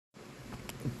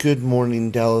Good morning,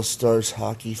 Dallas Stars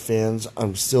hockey fans.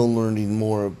 I'm still learning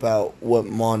more about what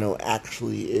mono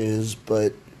actually is,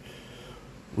 but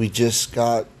we just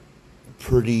got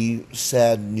pretty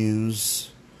sad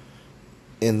news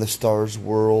in the Stars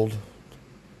world.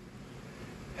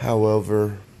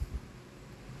 However,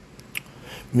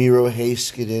 Miro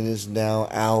Heiskanen is now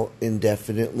out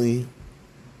indefinitely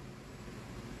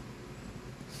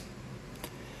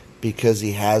because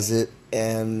he has it,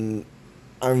 and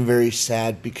I'm very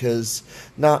sad because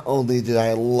not only did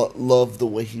I love the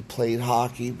way he played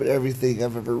hockey, but everything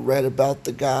I've ever read about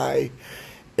the guy,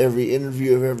 every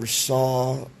interview I've ever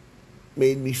saw,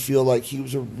 made me feel like he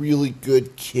was a really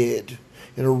good kid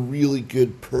and a really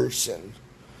good person.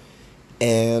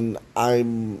 And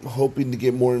I'm hoping to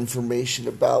get more information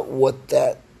about what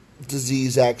that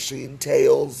disease actually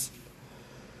entails.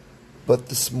 But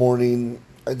this morning,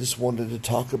 I just wanted to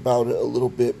talk about it a little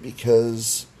bit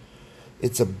because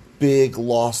it's a big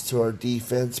loss to our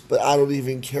defense, but I don't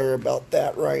even care about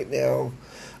that right now.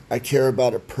 I care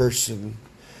about a person,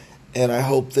 and I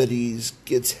hope that he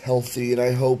gets healthy, and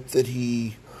I hope that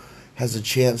he has a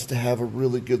chance to have a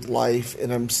really good life,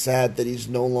 and I'm sad that he's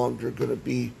no longer going to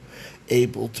be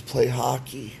able to play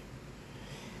hockey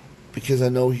because I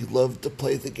know he loved to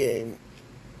play the game.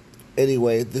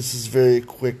 Anyway, this is a very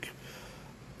quick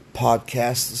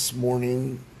podcast this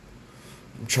morning.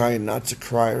 I'm trying not to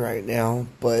cry right now,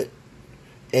 but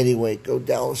anyway, go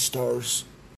Dallas Stars.